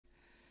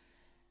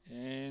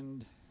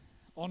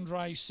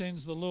Andre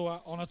sends the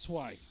lure on its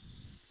way.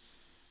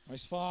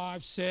 Race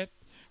 5 set.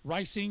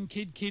 Racing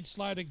Kid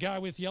slow to go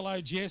with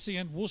Yellow Jessie,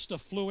 and Worcester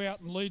flew out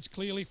and leads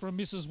clearly from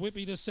Mrs.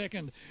 Whippy to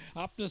second.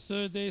 Up to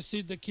third there,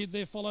 Sid the Kid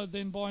there, followed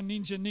then by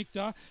Ninja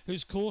Nictar,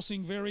 who's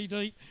coursing very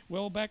deep.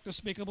 Well back,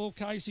 Despicable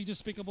Casey,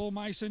 Despicable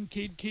Mason,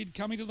 Kid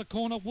coming to the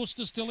corner.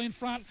 Worcester still in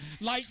front.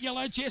 Late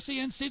Yellow Jessie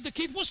and Sid the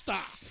Kid.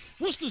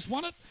 Worcester's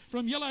won it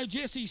from Yellow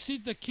Jessie,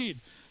 Sid the Kid.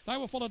 They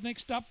were followed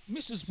next up.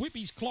 Mrs.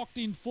 Whippy's clocked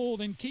in 4,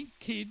 then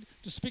Kid,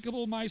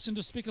 Despicable Mason,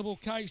 Despicable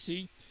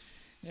Casey.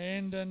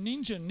 And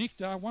Ninja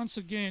Nictar once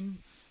again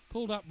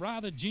pulled up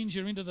rather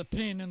ginger into the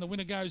pen, and the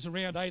winner goes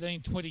around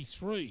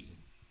 18.23.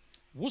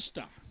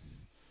 Worcester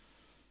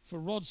for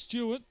Rod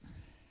Stewart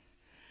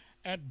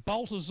at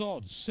Bolter's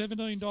odds,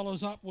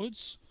 $17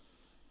 upwards,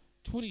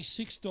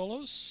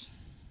 $26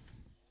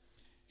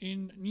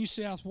 in New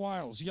South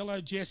Wales. Yellow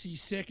Jessie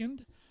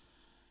second.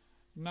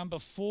 Number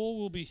 4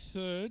 will be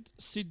third,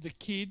 Sid the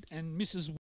Kid, and Mrs.